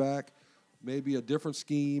quarterback, maybe a different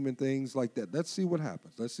scheme and things like that. Let's see what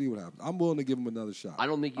happens. I'm willing to give him another shot. I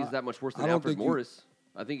don't think he's that much worse than Alfred Morris.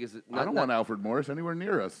 I don't want Alfred Morris anywhere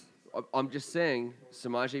near us. I'm just saying,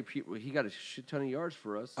 Samaje Perine, he got a shit ton of yards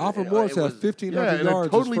for us. Alfred Morris has 1,500 yards. A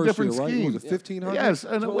totally his first different year, scheme. Right? Was it 1,500? Yes,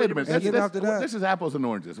 and totally wait a minute. After This is apples and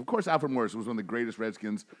oranges. Of course, Alfred Morris was one of the greatest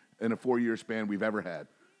Redskins in a 4-year span we've ever had.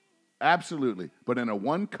 Absolutely. But in a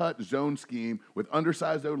one-cut zone scheme with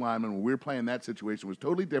undersized O-linemen, when we were playing that situation, was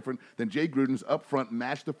totally different than Jay Gruden's up front,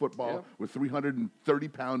 mash the football with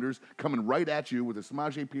 330-pounders coming right at you with a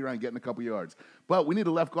Samaje Perine getting a couple yards. But we need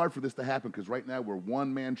a left guard for this to happen because right now we're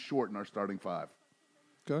one man short in our starting 5.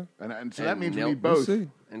 Okay. And so that means we need both.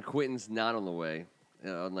 And Quentin's not on the way.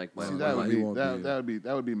 Unlike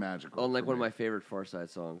that would be magical. Unlike one of my favorite Far Side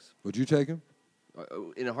songs. Would you take him?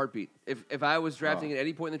 In a heartbeat. If I was drafting at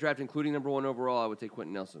any point in the draft, including number 1 overall, I would take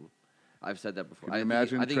Quentin Nelson. I've said that before. Can you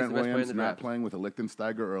imagine Trent Williams not playing with a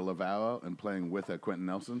Lichtensteiger or a Laval and playing with a Quentin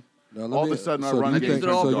Nelson? All of a sudden, our run game turns into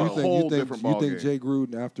a whole different ballgame. You think Jay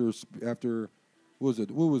Gruden after what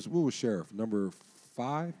was Sheriff number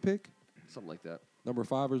 5 pick? Something like that. Number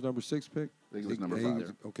 5 or number 6 pick? I think it was number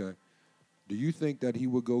 5. Okay. Do you think that he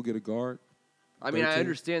would go get a guard? I mean, I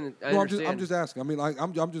understand. I'm just asking. I mean, like,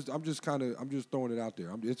 I'm just throwing it out there.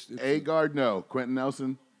 It's a guard, no. Quentin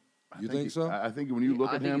Nelson. You think so? I think when you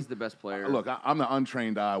look at him, he's the best player. Look, I'm the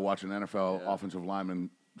untrained eye watching NFL offensive lineman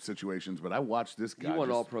situations, but I watched this guy. You want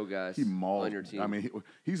all-pro guys. He mauled on your team. I mean,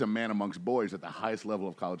 he's a man amongst boys at the highest level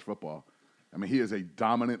of college football. I mean, he is a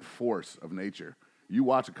dominant force of nature. You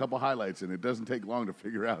watch a couple highlights, and it doesn't take long to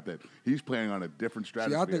figure out that he's playing on a different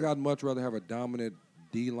stratosphere. See, I think I'd much rather have a dominant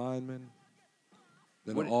D lineman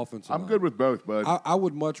than an offensive line. I'm good with both, bud. I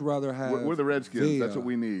would much rather have. We're the Redskins. That's what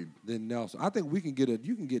we need. Than Nelson. I think we can get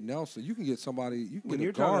you can get Nelson. You can get somebody. You can when get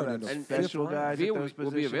you're a guard talking about in special guys at those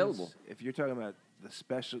will be available. If you're talking about the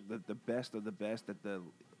best of the best at the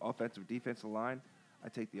offensive defensive line, I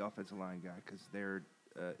take the offensive line guy because they're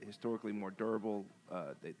historically more durable.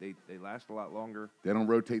 They last a lot longer. They don't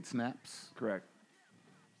rotate snaps. Correct.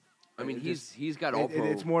 I mean, he's got all pro.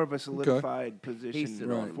 It's more of a solidified position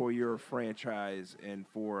right. for your franchise and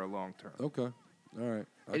for a long term. Okay. All right.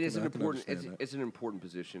 It's an important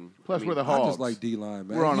position. Plus, we're the Hogs. I just like D-line,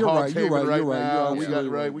 man. We're on Hogs haven right now.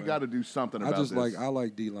 We got to do something about this. I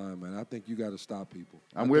like D-line, man. I think you got to stop people.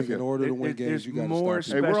 I'm with you. In order to win games, you got to stop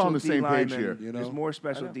people. Hey, we're on the same page here. There's more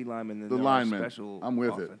special D linemen than the there linemen. are special I'm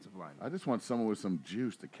with offensive linemen. I just want someone with some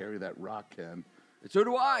juice to carry that rock, Ken. So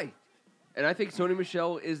do I. And I think Sony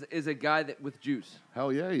Michel is a guy that with juice.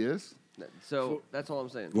 Hell yeah, he is. So that's all I'm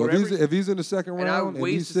saying. Well, if he's in the second round and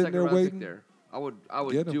he's sitting there waiting, I would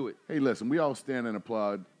do it. Hey, listen, we all stand and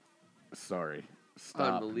applaud. Sorry.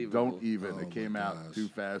 Stop. Unbelievable. Don't even. It came out too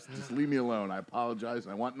fast. Just leave me alone. I apologize.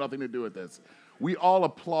 I want nothing to do with this. We all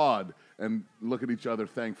applaud and look at each other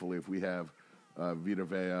thankfully if we have Vita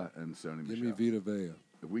Vea and Sony Michel. Give me Vita Vea.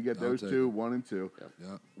 If we get those two, 1 and 2,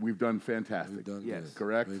 we've done fantastic. We've done good.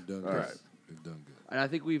 Correct? We've done all good. right. We've done good. And I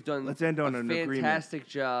think we've done Let's end on a an fantastic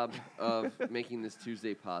job of making this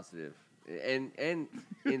Tuesday positive and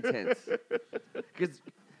intense. Because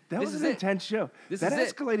that was an intense show. That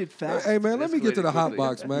escalated fast. Hey, man, let me get to the hot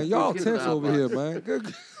box, man. Y'all tense over here, man.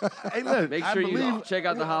 Good. Hey, look, make sure you check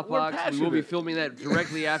out the hot box. We'll be filming that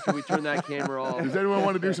directly after we turn that camera off. Does anyone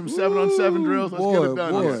want to do some 7-on-7 drills? Let's get it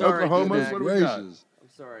done. Oklahoma's, what do we got? I'm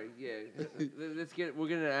sorry. Yeah, let's get. We're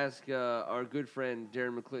gonna ask our good friend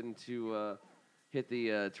Darren McLinton to hit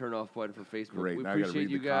the turn off button for Facebook. Great. We now I got to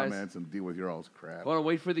read you the guys. comments and deal with your all's crap. Hold on.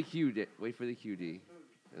 Wait for the Q. Wait for the QD.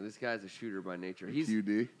 And this guy's a shooter by nature. He's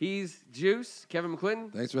QD. He's Juice. Kevin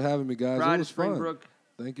McLinton. Thanks for having me, guys. Pride it was fun. Springbrook.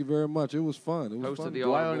 Thank you very much. It was fun. It was Host fun. of the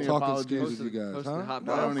Do I Audible. owe any Talking apologies? skills with you guys, huh? Hot Not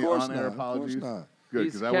box. only on-air apologies. Of course not. Good,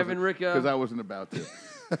 He's Kevin Ricca. Because I wasn't about to.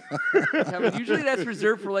 Kevin, usually that's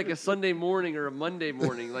reserved for like a Sunday morning or a Monday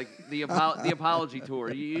morning, like the apology tour.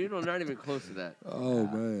 You're not even close to that. Oh,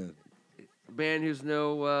 man. A man who's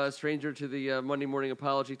no stranger to the Monday morning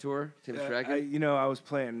apology tour, Tim Strachan. I was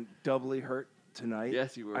playing doubly hurt tonight.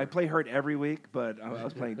 Yes, you were. I play hurt every week, but I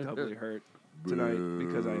was playing doubly hurt tonight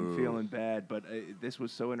because I'm feeling bad. But this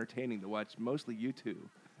was so entertaining to watch, mostly you two.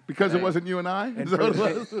 Because it wasn't you and I? And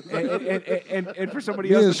for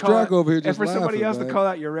somebody else to call out, over here just and for somebody else laughing, to call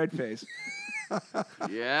out your red face.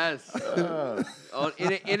 Yes. In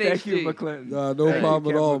Thank you, HD. McLinton. No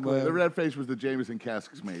problem at all, man. The red face was the Jameson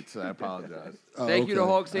Casks mates. I apologize. Thank you to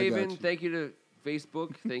Hawks I got Haven. you. Thank you to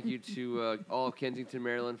Facebook. Thank you to all of Kensington,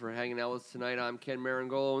 Maryland for hanging out with us tonight. I'm Ken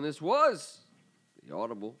Marangolo, and this was the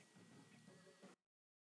Audible.